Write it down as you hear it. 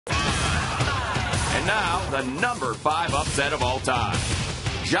And now, the number 5 upset of all time.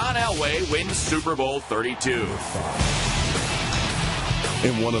 John Elway wins Super Bowl XXXII.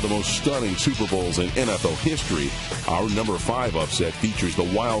 In one of the most stunning Super Bowls in NFL history, our number 5 upset features the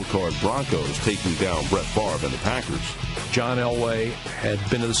wild-card Broncos taking down Brett Favre and the Packers. John Elway had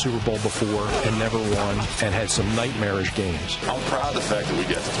been to the Super Bowl before and never won and had some nightmarish games. I'm proud of the fact that we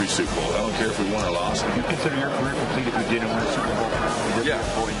got to 3 Super Bowls. I don't care if we won or lost. Do you consider your career complete if you didn't win a Super Bowl?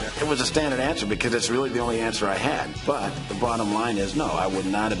 It was a standard answer because it's really the only answer I had. But the bottom line is, no, I would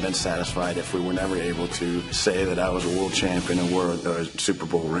not have been satisfied if we were never able to say that I was a world champion and wore a Super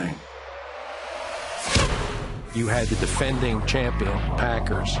Bowl ring. You had the defending champion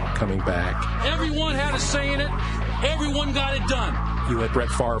Packers coming back. Everyone had a say in it. Everyone got it done. You had Brett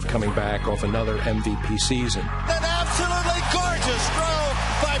Favre coming back off another MVP season. An absolutely gorgeous throw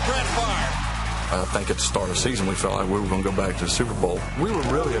by Brett Favre. I think at the start of the season we felt like we were going to go back to the Super Bowl. We were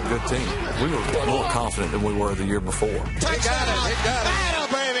really a good team. We were more confident than we were the year before. Touchdown! He got it. Battle,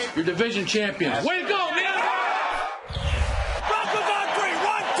 baby! You're division champions. Way to go, man! Broncos on 3.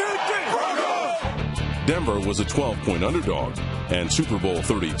 1, 2, 3. Broncos! Denver was a 12-point underdog, and Super Bowl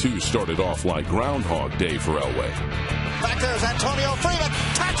XXXII started off like Groundhog Day for Elway. Back there's Antonio Freeman.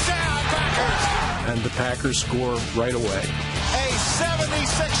 Touchdown, Packers! And the Packers score right away. A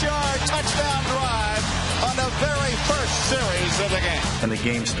 76-yard touchdown drive on the very first series of the game. And the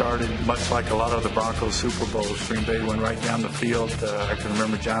game started much like a lot of the Broncos Super Bowls. Green Bay went right down the field. I can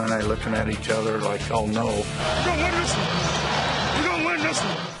remember John and I looking at each other like, oh no. We're going to win this one. We're going to win this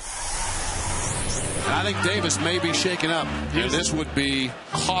one. I think Davis may be shaken up, and this would be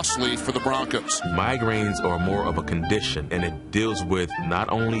costly for the Broncos. Migraines are more of a condition, and it deals with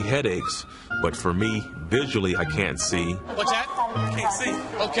not only headaches, but for me, visually, I can't see. What's that? Can't see.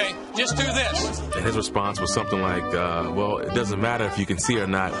 Okay, just do this. And his response was something like, well, it doesn't matter if you can see or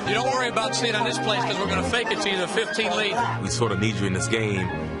not. You don't worry about seeing on this place because we're going to fake it to you the 15 lead. We sort of need you in this game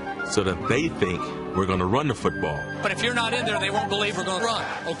so that they think we're going to run the football. But if you're not in there, they won't believe we're going to run,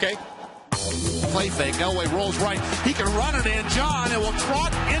 okay? Play fake. Elway rolls right. He can run it in. John, it will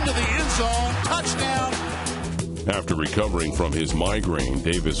trot into the end zone. Touchdown. After recovering from his migraine,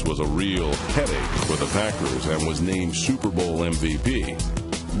 Davis was a real headache for the Packers and was named Super Bowl MVP.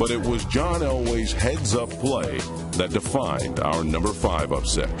 But it was John Elway's heads-up play that defined our number 5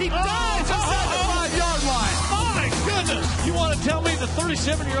 upset. He dives inside the 5-yard line. My goodness. You want to tell me the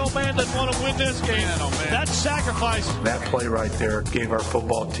 37-year-old man doesn't want to win this game? That's sacrifice. That play right there gave our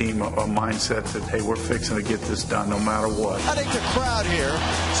football team a mindset that, hey, we're fixing to get this done no matter what. I think the crowd here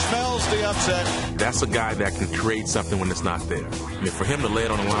smells the upset. That's a guy that can create something when it's not there. I mean, for him to lay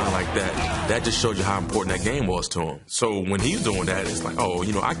it on the line like that, that just showed you how important that game was to him. So when he's doing that, it's like, oh,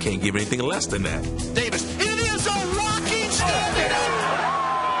 you know, I can't give anything less than that. Davis, it is a rocking step.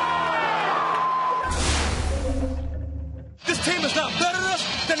 This team is not better than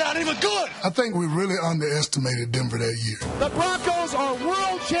us. They're not even good. I think we really underestimated Denver that year. The Broncos are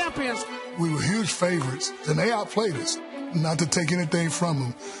world champions. We were huge favorites, and they outplayed us. Not to take anything from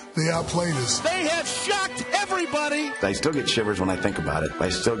them, they outplayed us. They have shocked everybody. I still get shivers when I think about it. I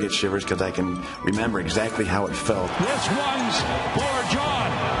still get shivers because I can remember exactly how it felt. This one's